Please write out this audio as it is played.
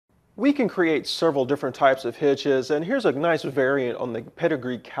We can create several different types of hitches, and here's a nice variant on the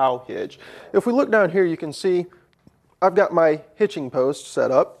pedigree cow hitch. If we look down here, you can see I've got my hitching post set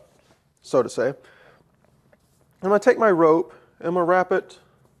up, so to say. I'm going to take my rope and I'm going to wrap it,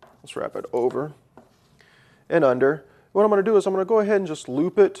 let's wrap it over and under. What I'm going to do is I'm going to go ahead and just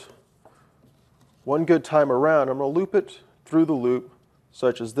loop it one good time around. I'm going to loop it through the loop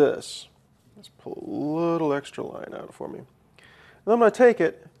such as this. Let's pull a little extra line out for me. And I'm going to take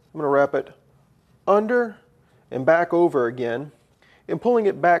it, I'm going to wrap it under and back over again, and pulling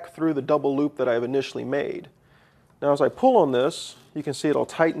it back through the double loop that I've initially made. Now as I pull on this, you can see it'll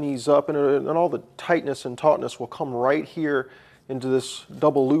tighten these up, and all the tightness and tautness will come right here into this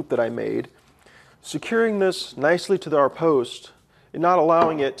double loop that I made, securing this nicely to our post and not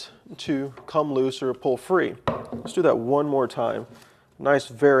allowing it to come loose or pull free. Let's do that one more time. Nice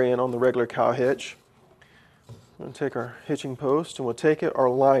variant on the regular cow hitch. I'm going to take our hitching post and we'll take it, our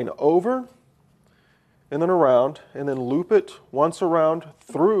line over and then around, and then loop it once around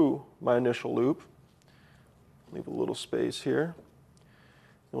through my initial loop. Leave a little space here.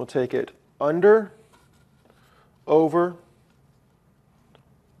 And we'll take it under, over,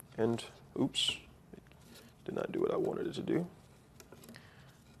 and oops, did not do what I wanted it to do.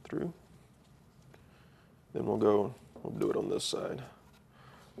 Through. Then we'll do it on this side.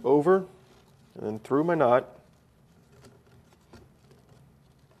 Over, and then through my knot.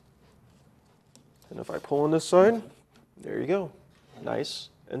 And if I pull on this side, there you go. Nice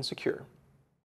and secure.